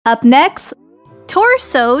Up next,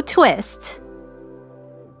 torso twist.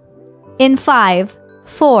 In 5,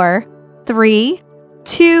 4, 3,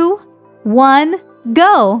 2, 1,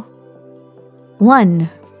 go. 1,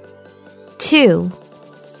 2,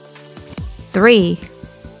 3,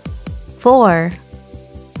 4,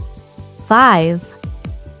 5,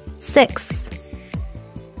 6,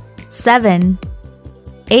 7,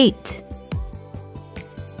 8,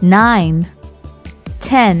 9,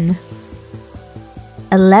 10,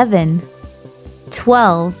 11,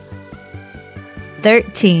 12,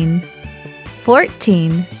 13,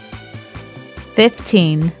 14,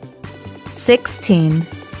 15, 16,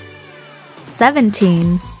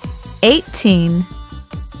 17, 18,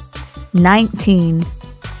 19,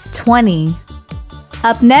 20.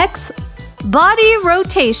 Up next, body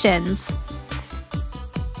rotations.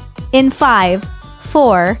 In 5,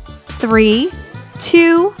 4, 3,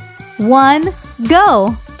 2, 1,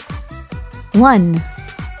 go. 1,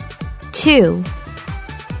 2,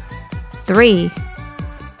 3,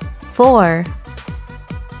 4,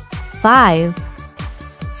 5,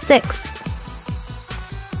 6,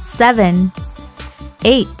 7,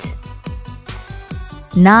 8,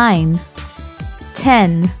 9,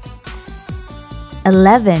 10,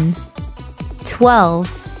 11, 12,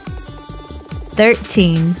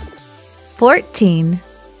 13, 14,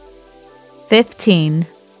 15,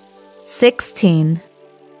 16,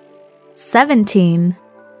 17,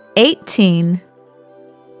 18,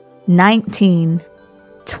 19,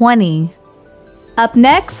 20. Up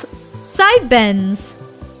next, side bends.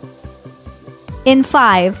 In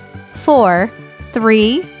 5, 4,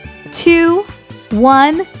 3, 2,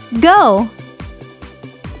 1, go.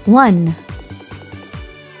 1,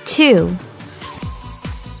 2,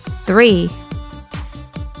 3,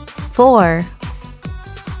 4,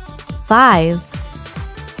 5,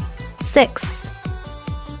 6,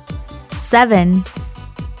 7,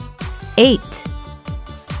 8,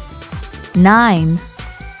 9,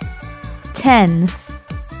 10,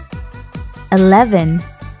 11,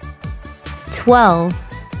 12,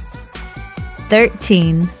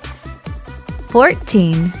 13,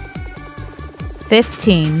 14,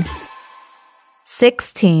 15,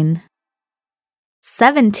 16,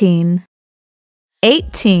 17,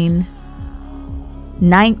 18,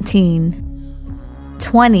 19,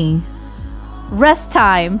 20. Rest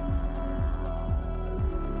time.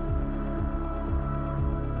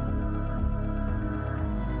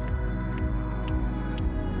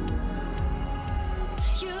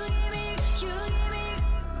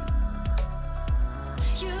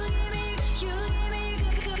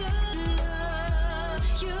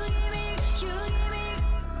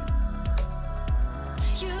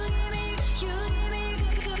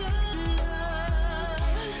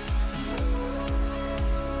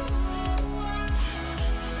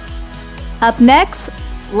 Up next,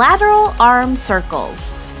 lateral arm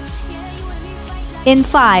circles. In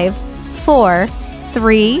 5, 4,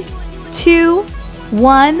 3, 2,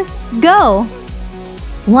 1, go.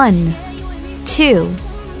 1, 2,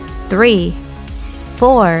 3,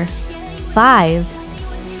 4, 5,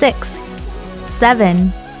 6,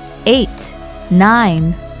 7, 8,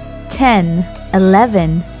 9, 10,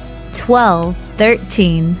 11, 12,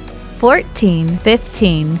 13, 14,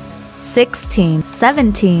 15, 16,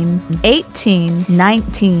 17, 18,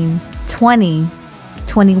 19, 20,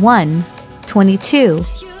 21, 22,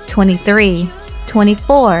 23,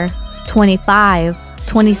 24, 25,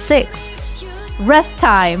 26. Rest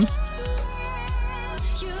time.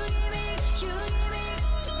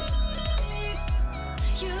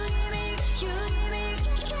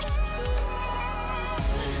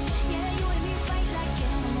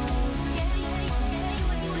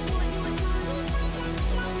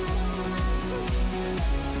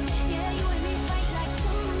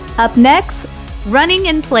 Up next, running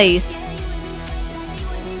in place.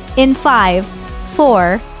 In 5,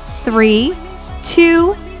 4, 3,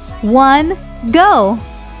 2, 1, go.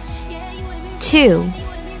 2,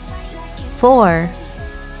 4,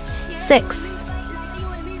 6,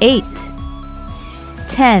 8,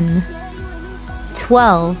 10,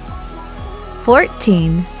 12,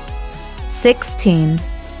 14, 16,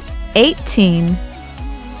 18,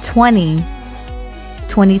 20,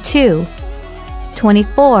 22,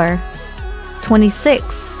 24,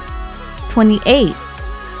 26, 28,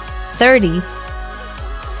 30,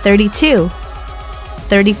 32,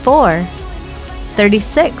 34,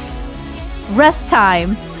 36. Rest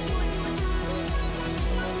time.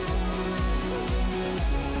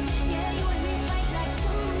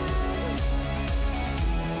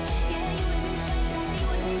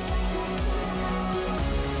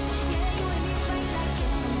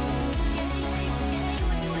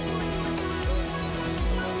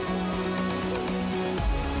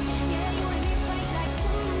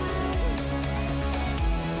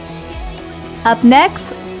 Up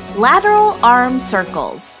next, lateral arm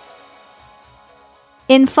circles.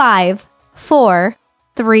 In 5, 4,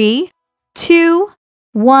 3, 2,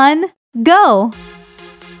 1, go!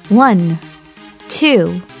 1,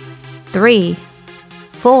 2, 3,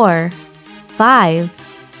 4,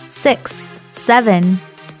 5, 6, 7,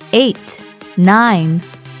 8, 9,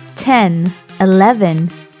 10,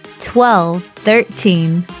 11, 12,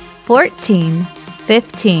 13, 14,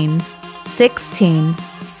 15, 16,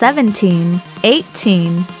 17,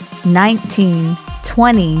 18, 19,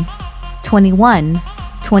 20, 21,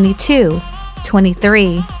 22,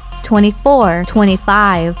 23, 24,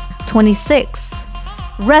 25, 26.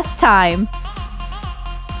 Rest time.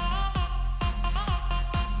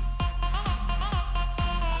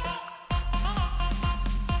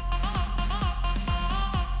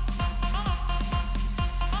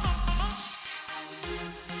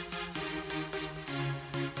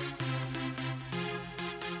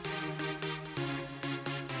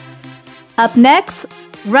 Up next,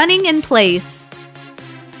 running in place.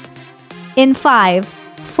 In 5,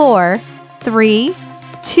 4, 3,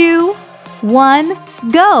 2, 1,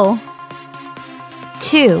 go!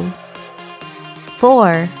 2,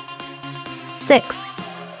 4, 6,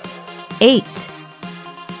 8,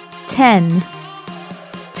 10,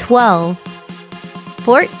 12,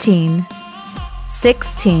 14,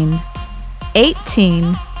 16,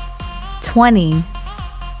 18, 20,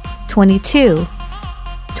 22,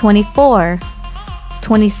 24,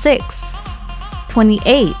 26,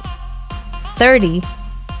 28, 30,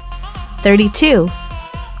 32,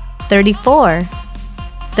 34,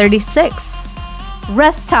 36.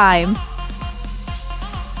 Rest time.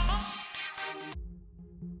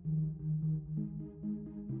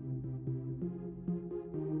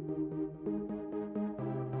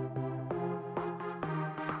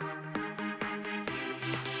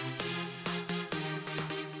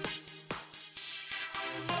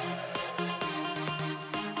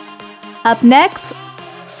 Up next,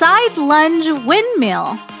 side lunge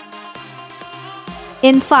windmill.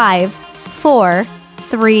 In 5, 4,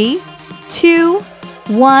 3, 2,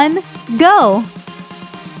 1, go!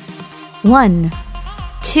 1,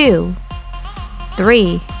 2,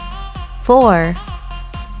 3, 4,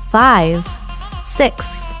 5,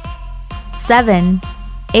 6, 7,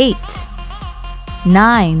 8,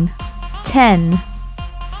 9, 10,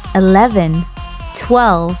 11,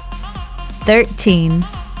 12, 13,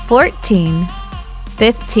 14,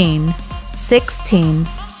 15, 16,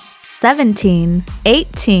 17,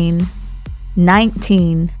 18,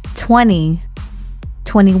 19, 20,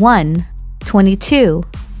 21, 22,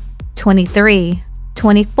 23,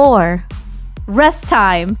 24. Rest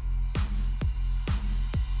time.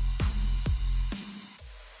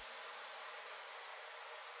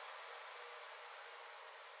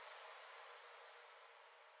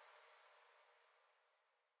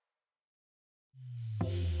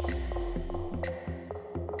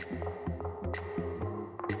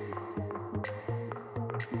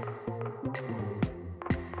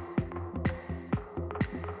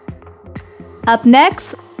 Up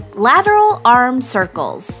next, lateral arm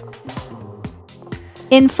circles.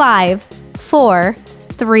 In 5, 4,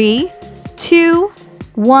 3, 2,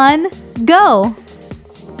 1, go!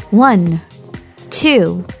 1,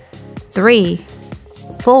 2, 3,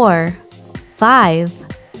 4, 5,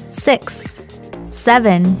 6,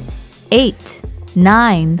 7, 8,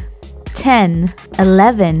 9, 10,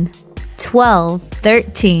 11, 12,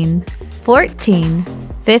 13, 14,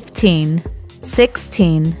 15,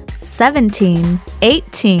 16, 17,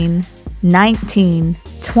 18, 19,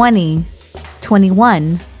 20,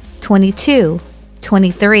 21, 22,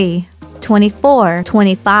 23, 24,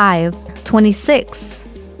 25, 26.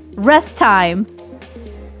 Rest time.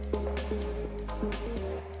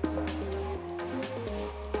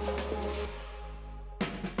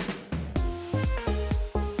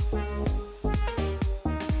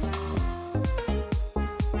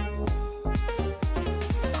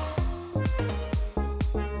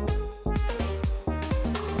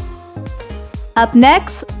 Up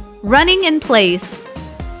next, running in place.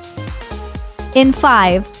 In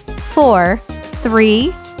 5, 4,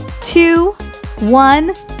 3, 2,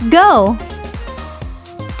 1, go!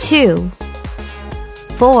 2,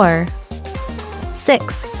 4,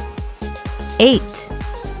 6, 8,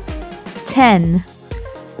 10,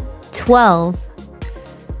 12,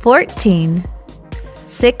 14,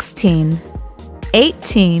 16,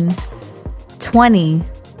 18, 20,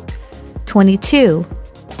 22,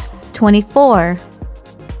 24,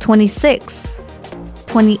 26,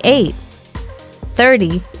 28,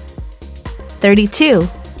 30, 32,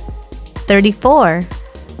 34,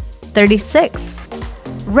 36.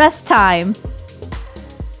 Rest time.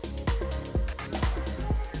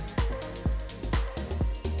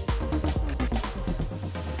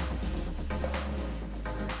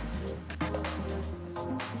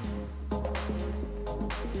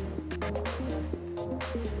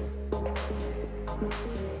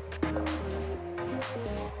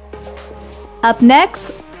 Up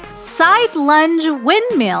next, side lunge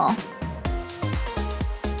windmill.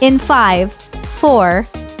 In 5, 4,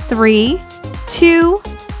 3, 2,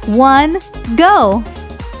 1, go!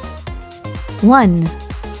 1,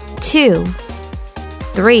 2,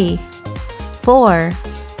 3, 4,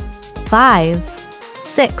 5,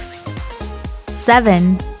 6,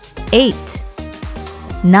 7, 8,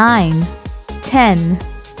 9, 10,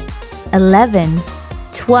 11,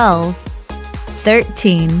 12,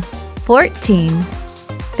 13, 14,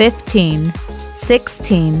 15,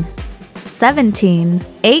 16, 17,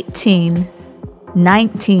 18,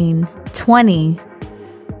 19, 20,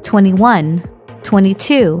 21,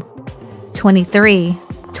 22, 23,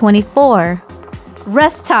 24.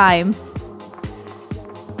 Rest time.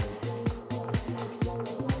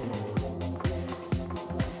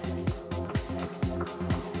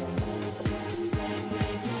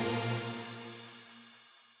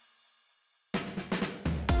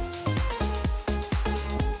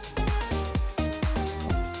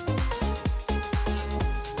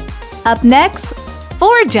 Up next,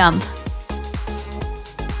 4 jump.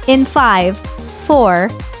 In 5, 4,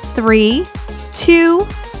 3, 2,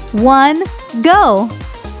 1, go!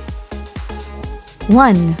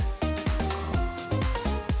 1,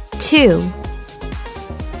 2,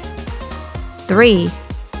 3,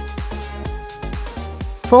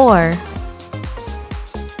 4,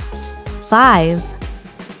 5,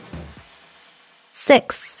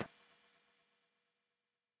 6,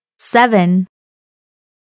 7,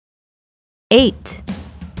 8,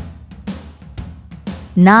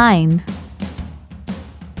 9,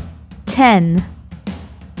 10.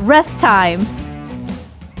 Rest time.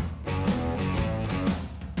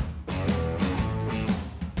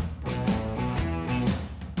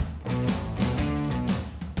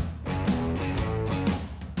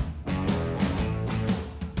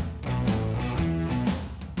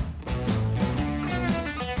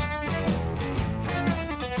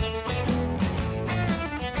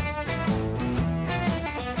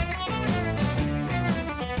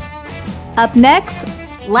 Up next,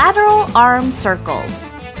 lateral arm circles.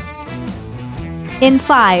 In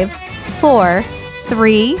 5, 4,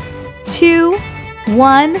 3, 2,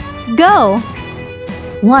 1, go!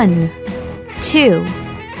 1, 2,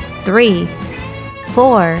 3,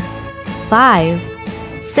 4,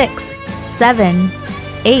 5, 6, 7,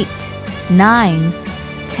 8, 9,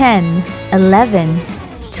 10, 11,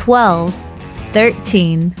 12,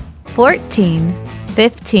 13, 14,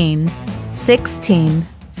 15, 16,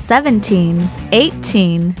 17,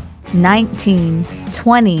 18, 19,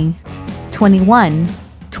 20, 21,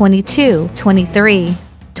 22, 23,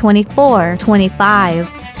 24,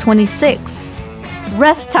 25, 26.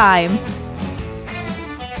 Rest time.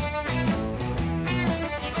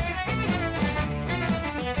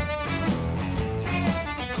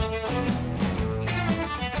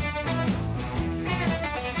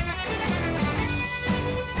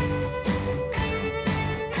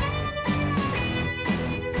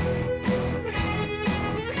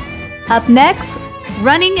 Up next,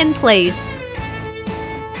 running in place.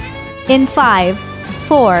 In 5,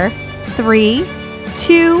 4, 3,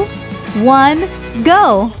 2, 1,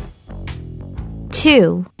 go!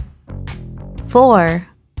 2, 4,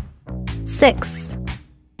 6,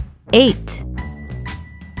 8,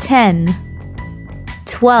 10,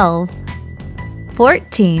 12,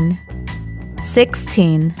 14,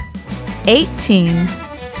 16, 18,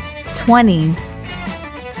 20,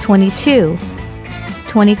 22,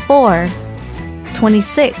 24,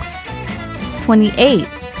 26, 28,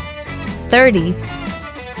 30,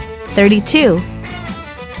 32,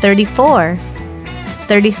 34,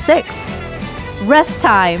 36. Rest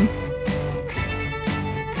time.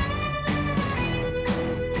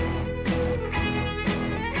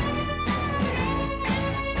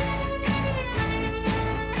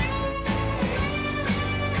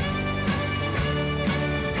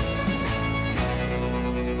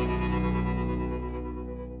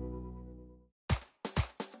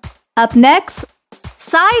 Up next,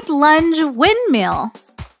 side lunge windmill.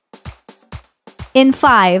 In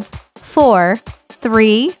 5, 4,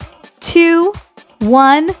 3, 2,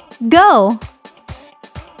 1, go!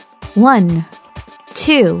 1,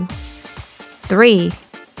 2, 3,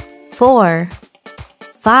 4,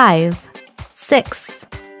 5, 6,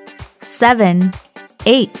 7,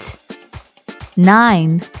 8,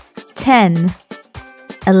 9, 10,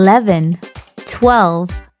 11, 12,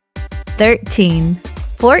 13,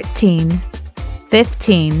 14,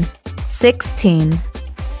 15, 16,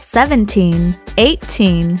 17,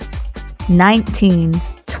 18, 19,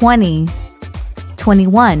 20,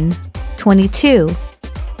 21, 22,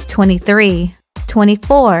 23,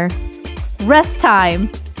 24. Rest time.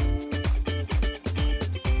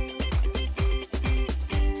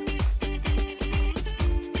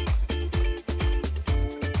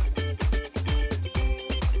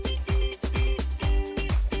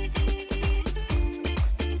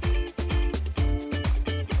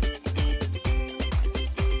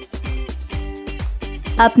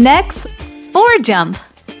 Up next, 4 jump.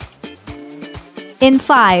 In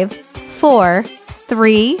 5, 4,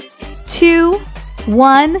 3, 2,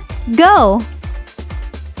 1, go!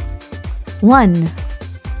 1,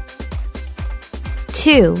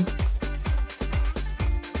 2,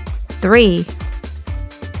 3,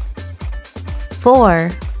 4,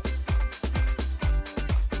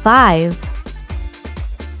 5,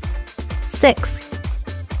 6,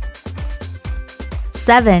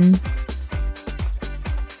 7,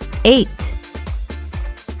 8,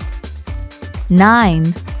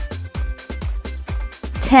 9,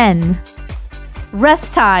 10.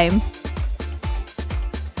 Rest time.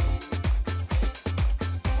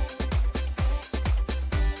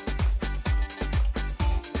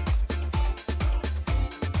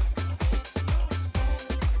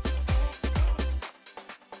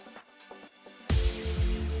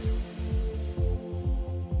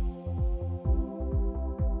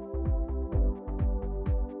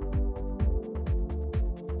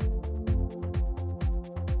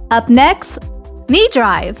 Up next, knee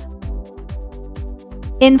drive.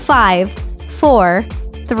 In 5, 4,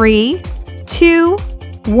 3, 2,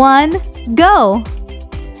 1, go!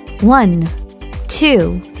 1,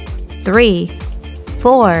 2, 3,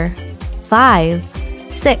 4, 5,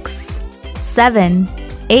 6, 7,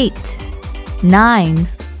 8, 9,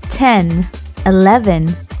 10,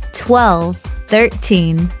 11, 12,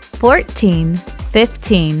 13, 14,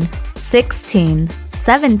 15, 16,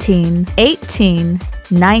 17, 18,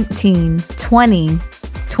 19, 20,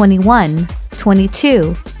 21,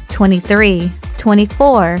 22, 23,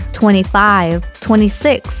 24, 25,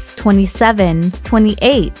 26, 27,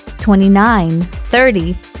 28, 29,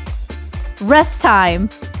 30. Rest time.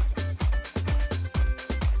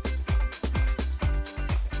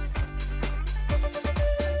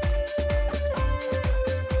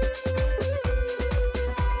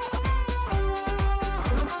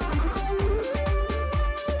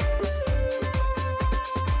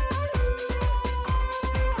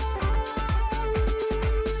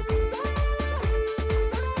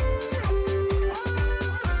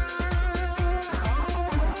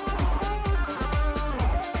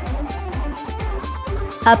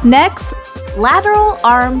 Up next, lateral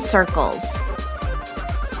arm circles.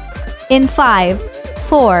 In 5,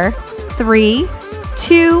 4, 3,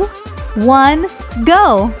 2, 1,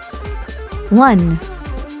 go! 1,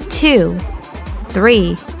 2,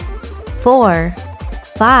 3, 4,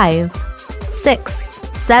 5, 6,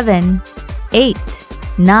 7, 8,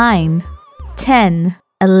 9, 10,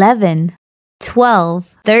 11,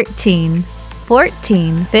 12, 13,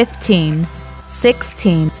 14, 15,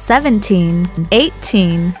 16, 17,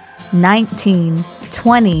 18, 19,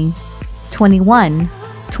 20, 21,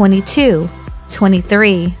 22,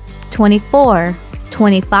 23, 24,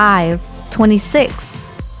 25, 26.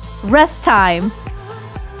 Rest time.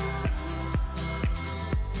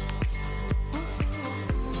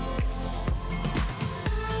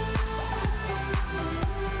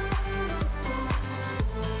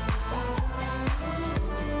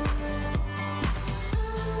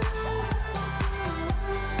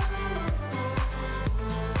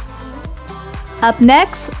 Up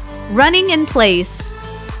next, running in place.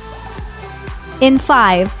 In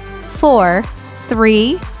 5, 4,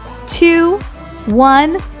 3, 2,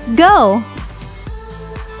 1, go!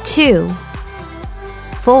 2,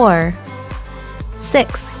 4,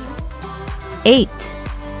 6, 8,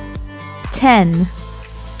 10,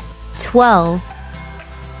 12,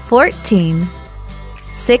 14,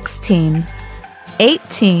 16,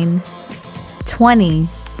 18, 20,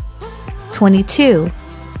 22,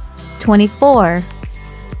 24,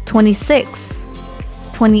 26,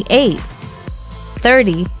 28,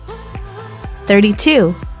 30,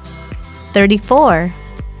 32, 34,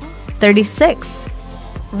 36.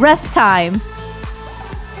 Rest time.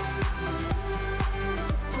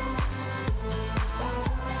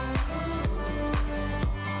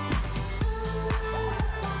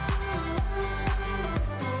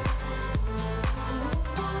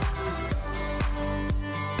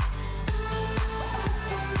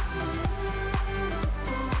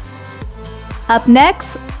 Up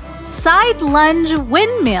next, side lunge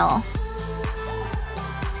windmill.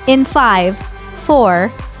 In 5,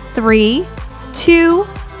 4, 3, 2,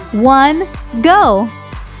 1, go!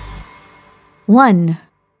 1,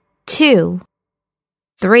 2,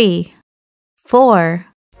 3, 4,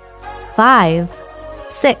 5,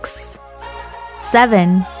 6,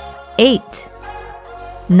 7, 8,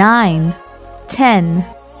 9, 10,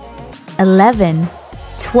 11,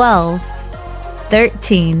 12,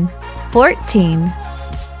 13, 14,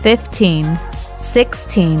 15,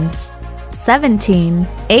 16, 17,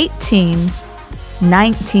 18,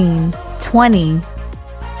 19, 20,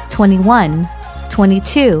 21,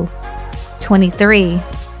 22, 23,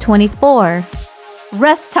 24.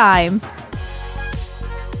 Rest time.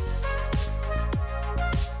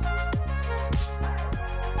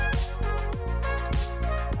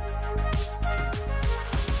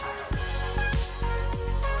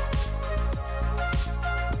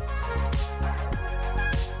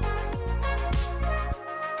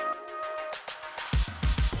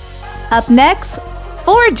 Up next,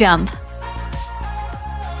 forward jump.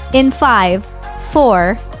 In 5,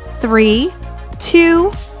 4, 3, 2,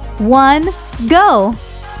 1, go.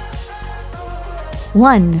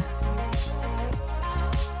 1,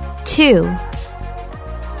 2,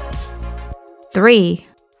 3,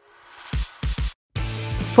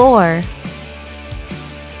 4,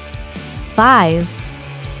 5,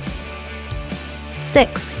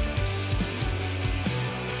 6,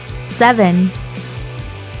 7,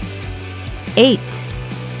 8,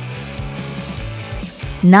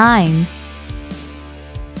 9,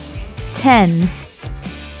 10.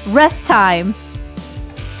 Rest time.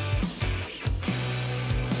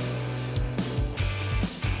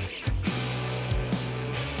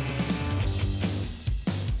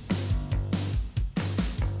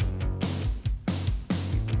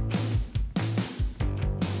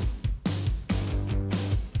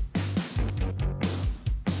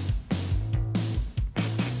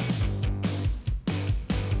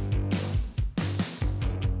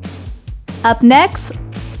 Up next,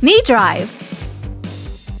 knee drive.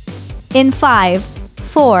 In 5,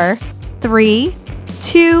 4, 3,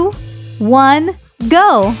 2, 1,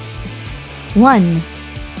 go. 1,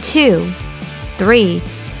 2, 3,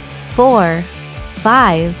 4,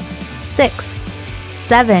 5, 6,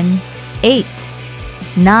 7, 8,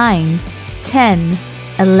 9, 10,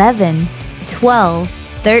 11, 12,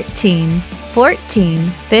 13, 14,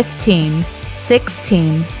 15,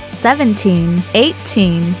 16, 17,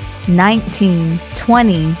 18, 19,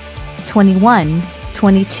 20, 21,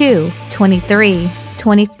 22, 23,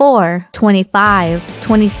 24, 25,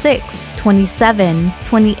 26, 27,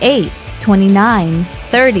 28, 29,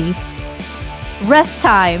 30. Rest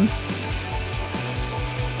time.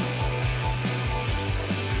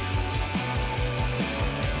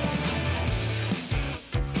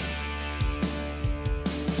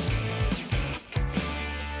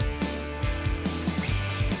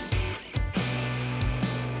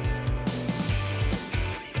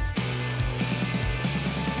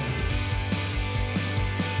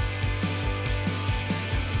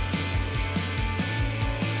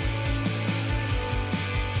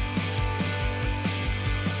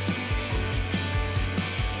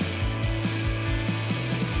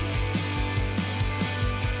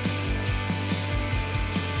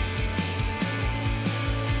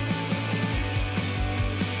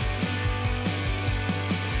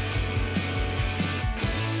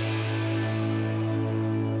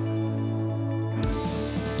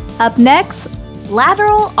 Up next,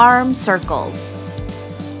 lateral arm circles.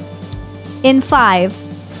 In 5,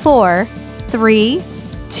 4, 3,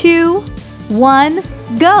 2, 1,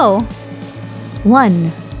 go.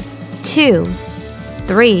 1, 2,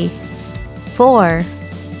 3, 4,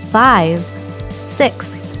 5, 6,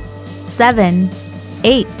 7,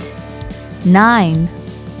 8, 9,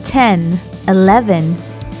 10, 11,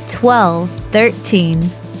 12, 13,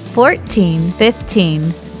 14,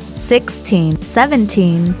 15, 16,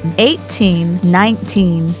 17, 18,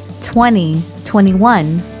 19, 20,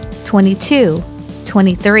 21, 22,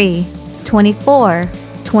 23, 24,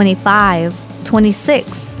 25,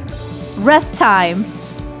 26. Rest time.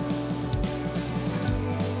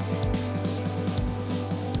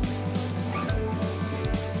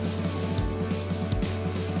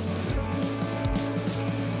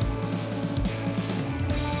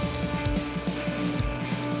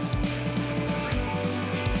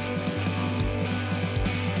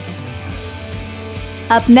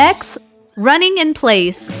 Up next, running in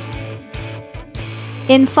place.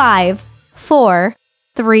 In 5, 4,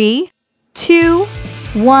 3, 2,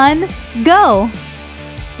 1, go.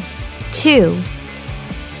 2,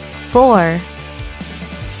 4,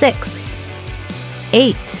 6,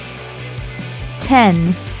 8,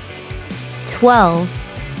 10, 12,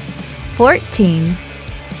 14,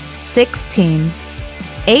 16,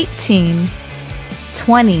 18,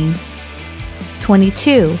 20,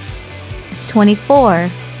 22, 24,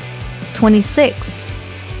 26,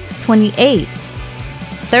 28,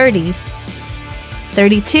 30,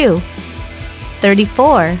 32,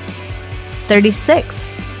 34,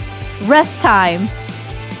 36. Rest time.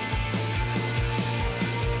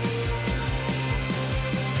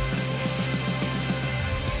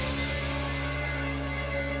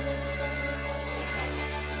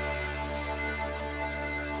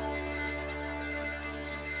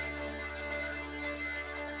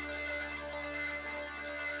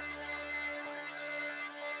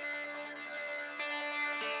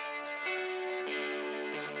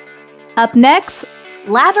 Up next,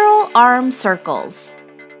 lateral arm circles.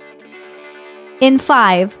 In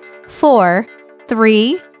 5, 4,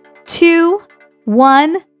 3, 2,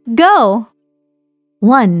 1, go!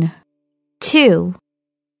 1, 2,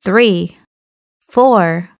 3,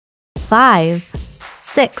 4, 5,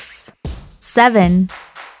 6, 7,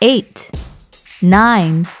 8,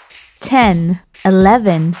 9, 10,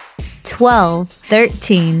 11, 12,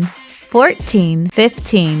 13, 14,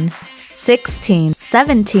 15, 16,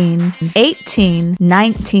 17, 18,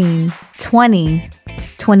 19, 20,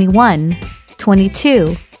 21,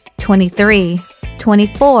 22, 23,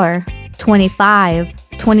 24, 25,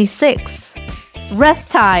 26.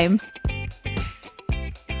 Rest time.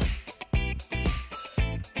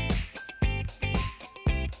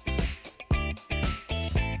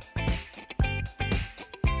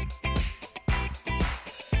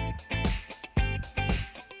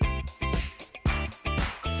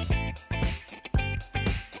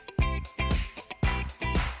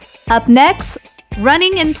 Up next,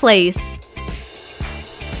 Running in place.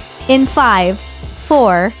 in 5,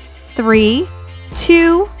 4, 3,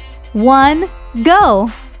 2, 1, go!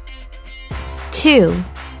 2,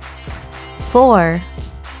 4,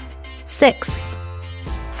 6,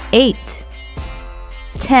 8,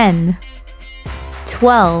 10,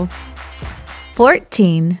 12,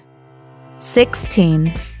 14,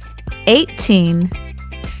 16, 18,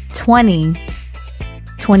 20,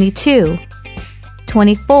 22,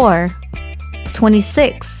 24,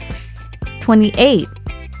 26, 28,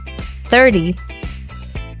 30,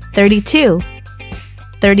 32,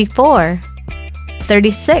 34,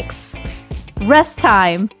 36. Rest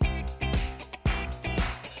time.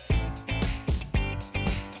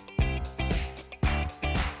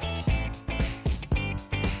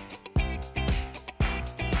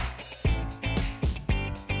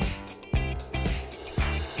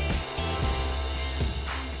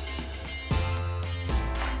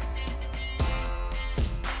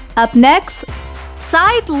 Up next,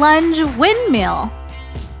 Side lunge windmill.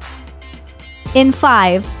 in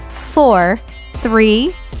 5, 4,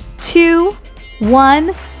 3, 2,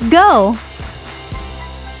 1, go!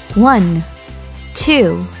 1,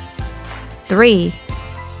 2, 3,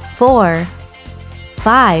 4,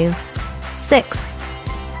 5, 6,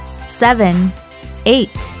 7, 8,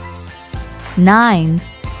 9,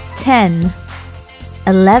 10,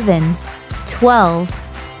 11, 12,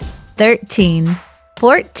 13,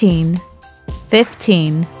 14,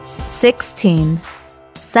 15, 16,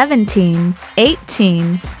 17,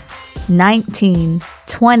 18, 19,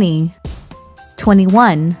 20,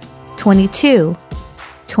 21, 22,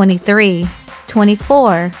 23,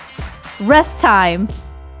 24. Rest time.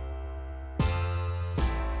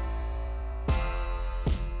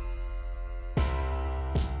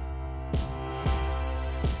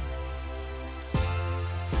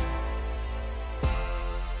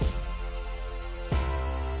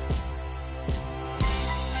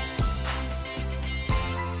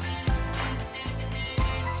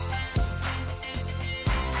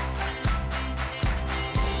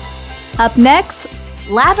 Up next,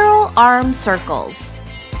 Lateral arm circles.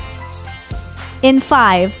 in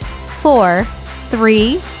 5, 4,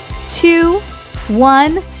 3, 2,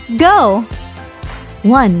 1, go!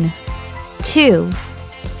 1, 2,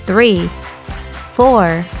 3,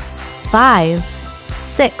 4, 5,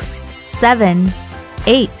 6, 7,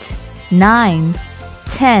 8, 9,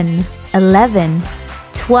 10, 11,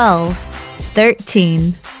 12,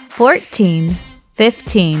 13, 14,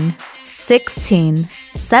 15, 16,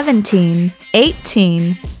 17,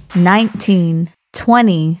 18, 19,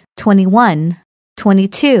 20, 21,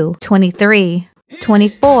 22, 23,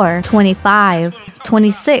 24, 25,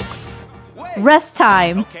 26. Rest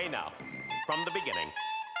time. Okay, now, from the beginning.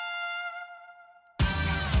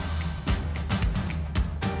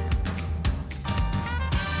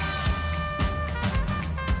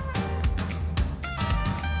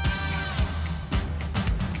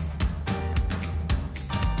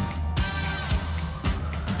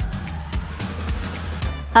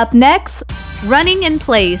 Up next, Running in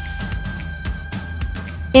place.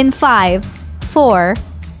 in 5, 4,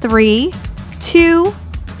 3, 2,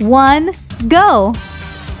 1, go!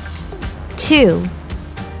 2,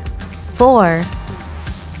 4,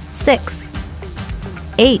 6,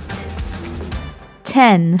 8,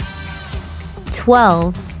 10,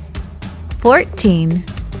 12, 14,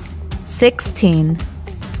 16,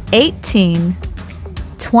 18,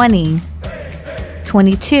 20,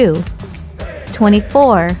 22,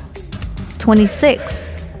 24,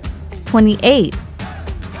 26, 28,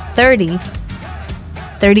 30,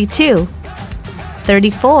 32,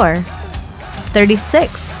 34,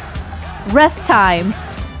 36. Rest time.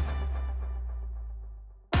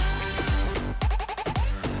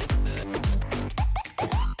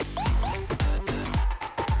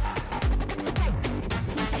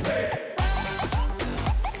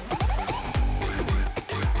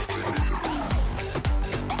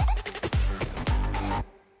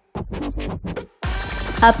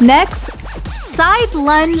 Up next, side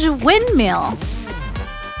lunge windmill.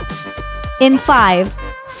 In 5,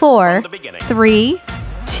 4, 3,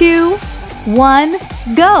 2, 1,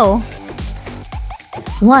 go.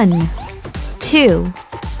 1, 2,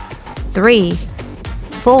 3,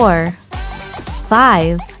 4,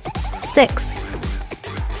 5, 6,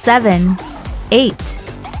 7, 8,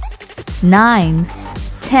 9,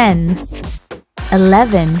 10,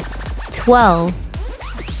 11, 12,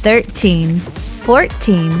 13,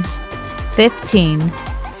 14, 15,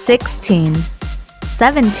 16,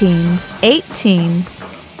 17, 18,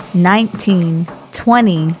 19,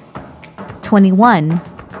 20, 21,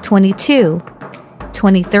 22,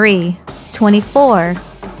 23, 24.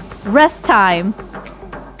 Rest time.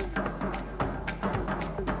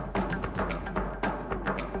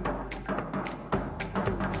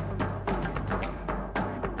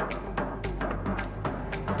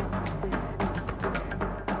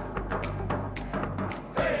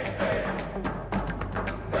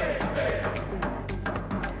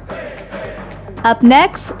 Up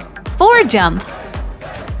next, 4 jump.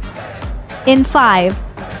 In 5,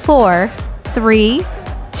 4, 3,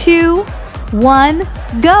 2, 1,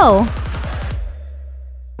 go.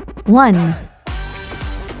 1,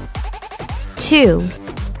 2,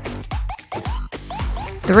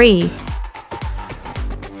 3,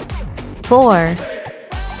 4,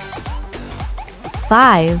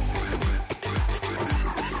 5,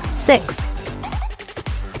 6,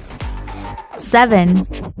 7,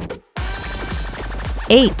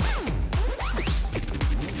 8,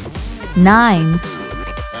 9,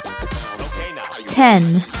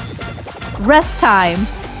 10. Rest time.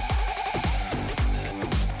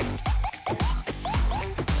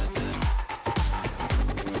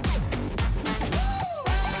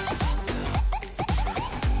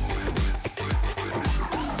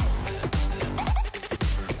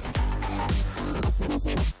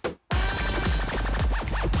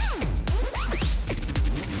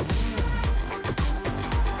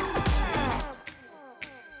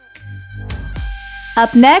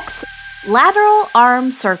 Up next, lateral arm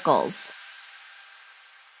circles.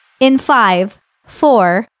 In 5,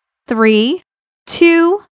 4, 3,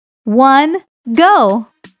 2, 1, go.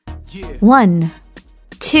 1,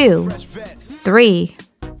 2, 3,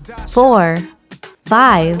 4,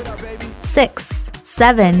 5, 6,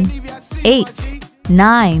 7, 8,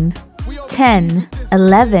 9, 10,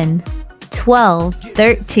 11, 12,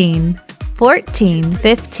 13, 14,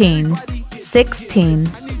 15, 16,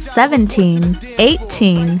 17,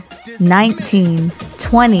 18, 19,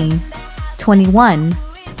 20, 21,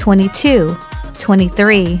 22,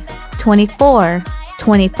 23, 24,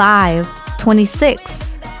 25,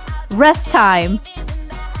 26. Rest time.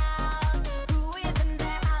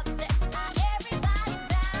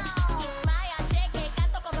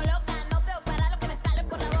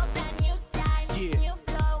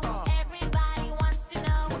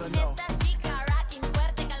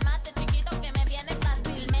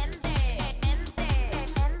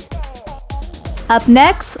 Up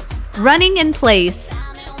next, running in place.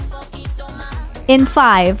 In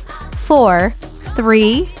 5, 4,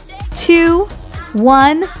 3, 2,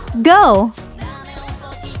 1, go.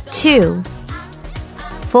 2,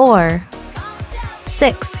 4,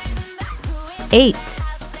 6, 8,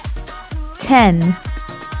 10,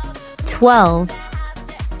 12,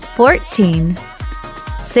 14,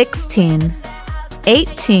 16,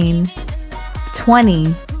 18,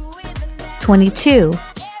 20, 22,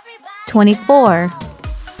 24,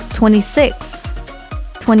 26,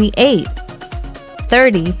 28,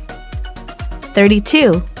 30,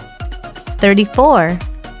 32, 34,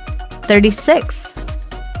 36.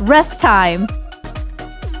 Rest time.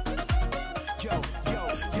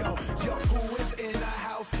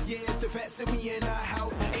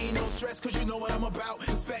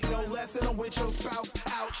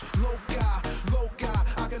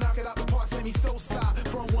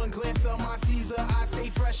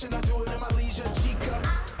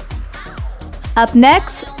 Up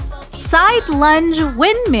next, side lunge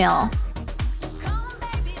windmill.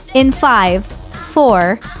 In 5,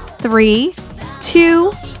 4, 3,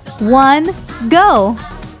 2, 1, go.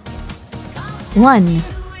 1,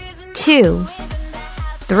 2,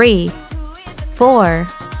 3, 4,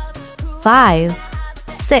 5,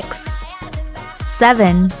 6,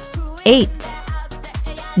 7, 8,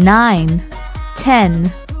 9,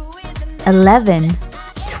 10, 11,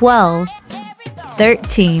 12,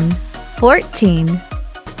 13, 14,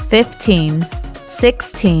 15,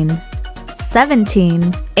 16,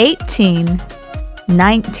 17, 18,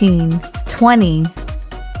 19, 20,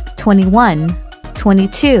 21,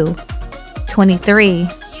 22, 23,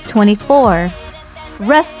 24.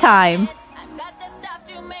 Rest time.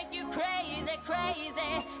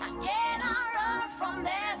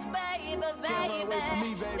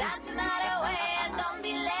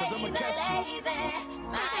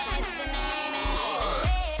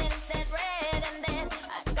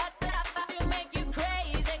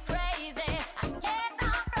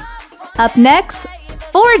 Up next,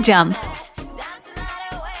 4 jump.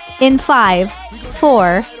 In 5,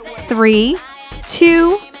 4, 3,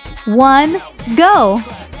 2, 1, go.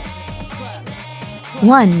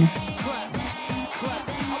 1,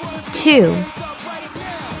 2,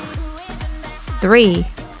 3,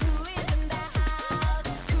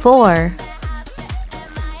 4,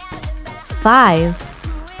 5,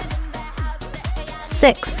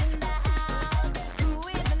 6,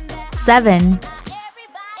 7,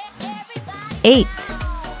 8,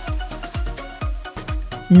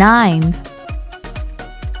 9,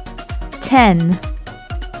 10.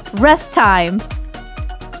 Rest time.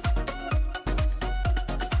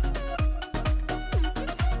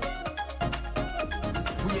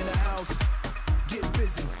 We in the house, get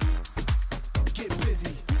busy, get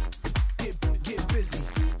busy, get busy.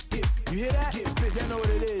 You hear that? Get busy. I know what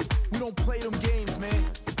it is. We don't play them games, man.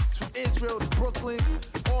 It's from Israel to Brooklyn,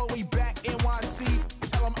 all the way back NYC.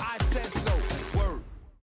 Tell them I said so. Word.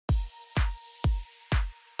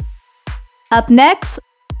 Up next,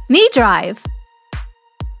 knee drive.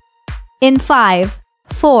 In 5,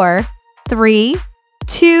 4, 3,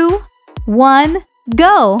 2, 1,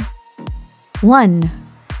 go. 1,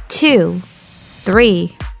 2,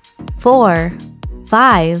 3, 4,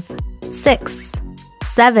 5, 6,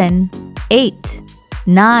 7, 8,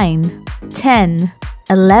 9, 10,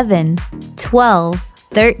 11, 12,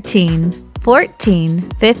 13,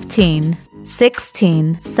 14, 15,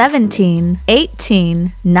 16, 17,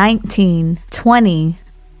 18, 19, 20,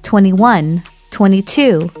 21,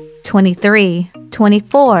 22, 23,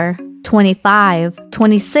 24, 25,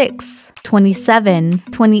 26, 27,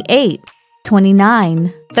 28,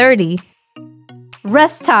 29, 30.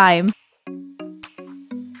 Rest time.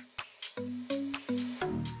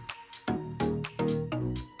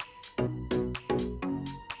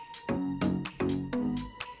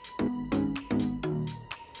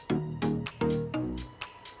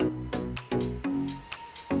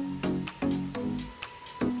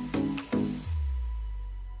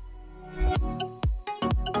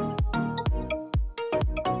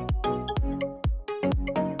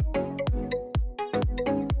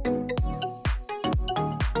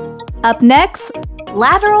 Up next,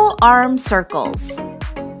 lateral arm circles.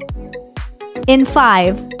 In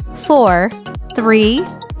 5, 4, 3,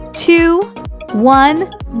 2,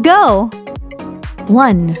 1, go.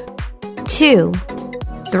 1, 2,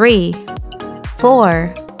 3,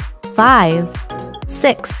 4, 5,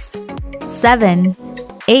 6, 7,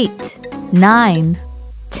 8, 9,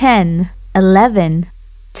 10, 11,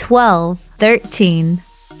 12, 13,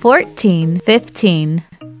 14, 15,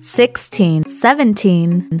 16,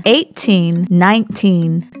 17, 18,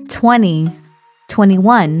 19, 20,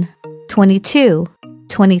 21, 22,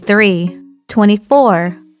 23,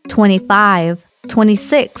 24, 25,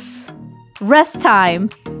 26. Rest time.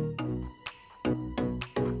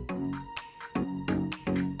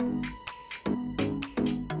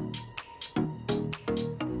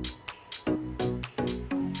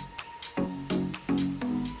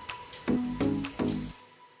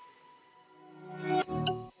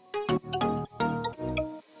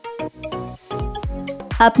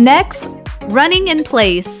 Up next, running in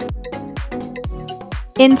place.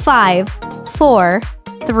 In 5, 4,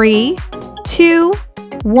 3, 2,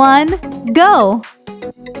 1, go.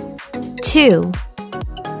 2,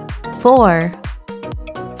 4,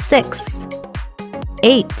 6,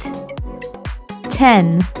 8,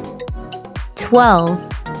 10,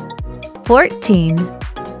 12, 14,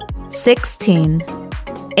 16,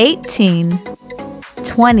 18,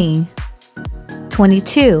 20,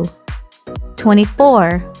 22,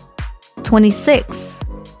 24, 26,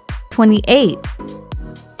 28,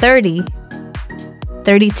 30,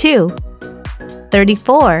 32,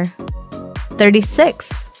 34,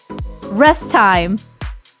 36. Rest time.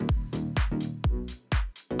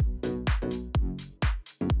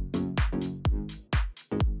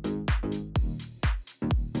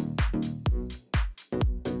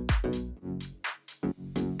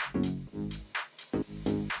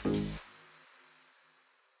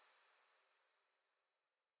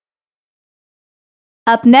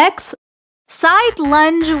 Up next, side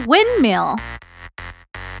lunge windmill.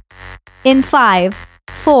 In 5,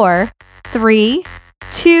 4, 3,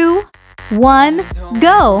 2, 1,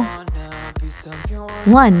 go.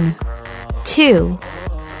 1, 2,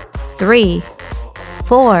 3,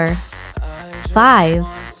 4, 5,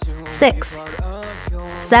 6,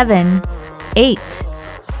 7, 8,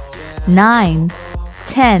 9,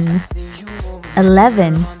 10,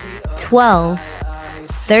 11, 12,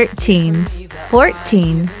 13,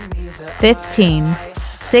 14, 15,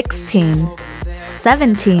 16,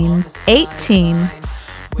 17, 18,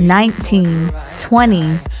 19,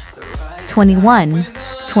 20, 21,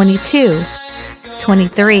 22,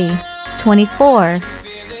 23, 24.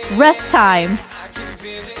 Rest time.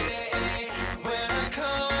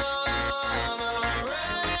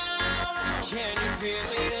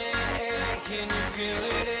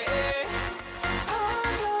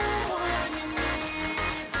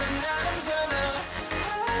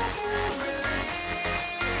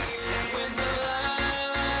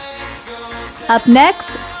 Up next,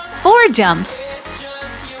 4 jump.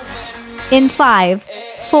 In 5,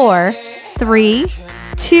 4, 3,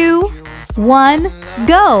 2, 1,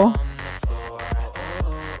 go.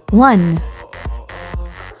 1,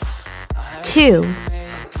 2,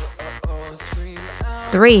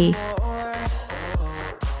 3,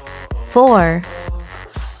 4,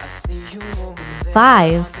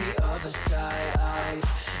 5,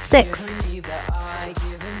 6,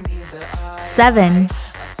 7,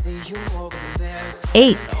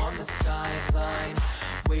 8,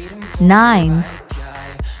 9,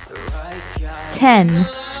 10.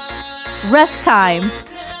 Rest time.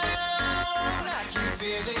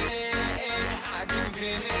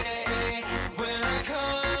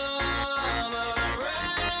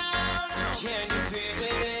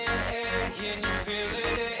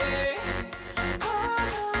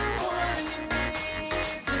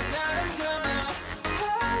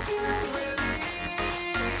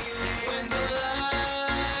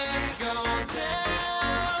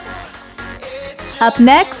 Up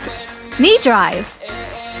next, knee drive.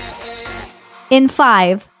 In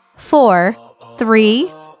 5, 4,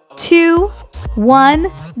 3, 2, 1,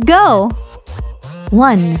 go.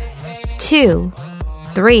 1, 2,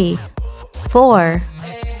 3, 4,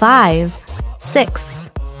 5,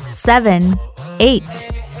 6, 7, 8,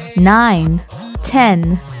 9,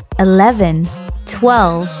 10, 11,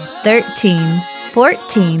 12, 13,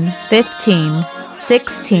 14, 15,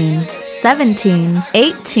 16, 17,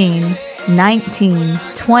 18, 19,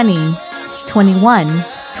 20, 21,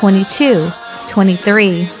 22,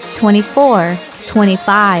 23, 24,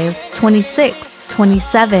 25, 26,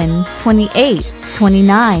 27, 28,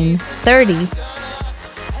 29, 30.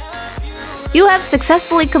 You have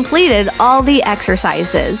successfully completed all the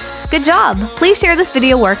exercises. Good job! Please share this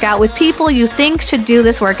video workout with people you think should do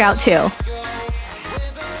this workout too.